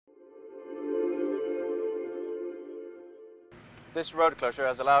This road closure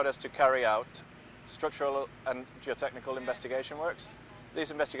has allowed us to carry out structural and geotechnical investigation works. These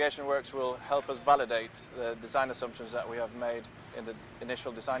investigation works will help us validate the design assumptions that we have made in the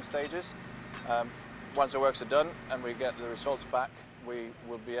initial design stages. Once the works are done and we get the results back, we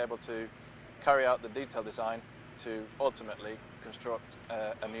will be able to carry out the detailed design to ultimately construct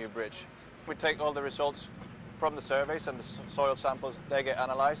a new bridge. We take all the results from the surveys and the soil samples. They get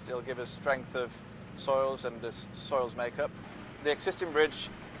analysed. It'll give us strength of soils and the soils makeup. The existing bridge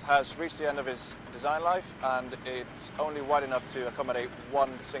has reached the end of its design life and it's only wide enough to accommodate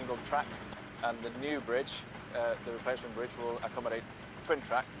one single track, and the new bridge, the replacement bridge, will accommodate twin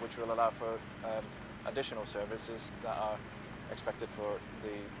track, which will allow for additional services that are expected for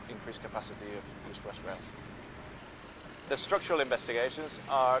the increased capacity of East West Rail. The structural investigations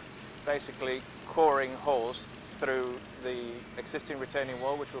are basically coring holes through the existing retaining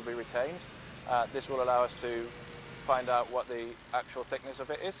wall, which will be retained. This will allow us to find out what the actual thickness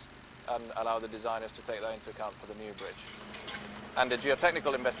of it is and allow the designers to take that into account for the new bridge. And the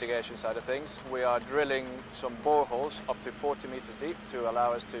geotechnical investigation side of things, we are drilling some boreholes up to 40 meters deep to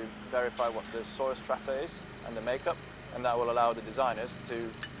allow us to verify what the soil strata is and the makeup, and that will allow the designers to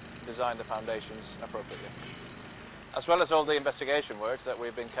design the foundations appropriately. As well as all the investigation works that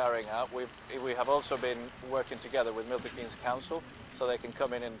we've been carrying out, we have also been working together with Milton Keynes Council so they can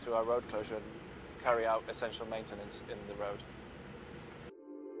come into our road closure and carry out essential maintenance in the road.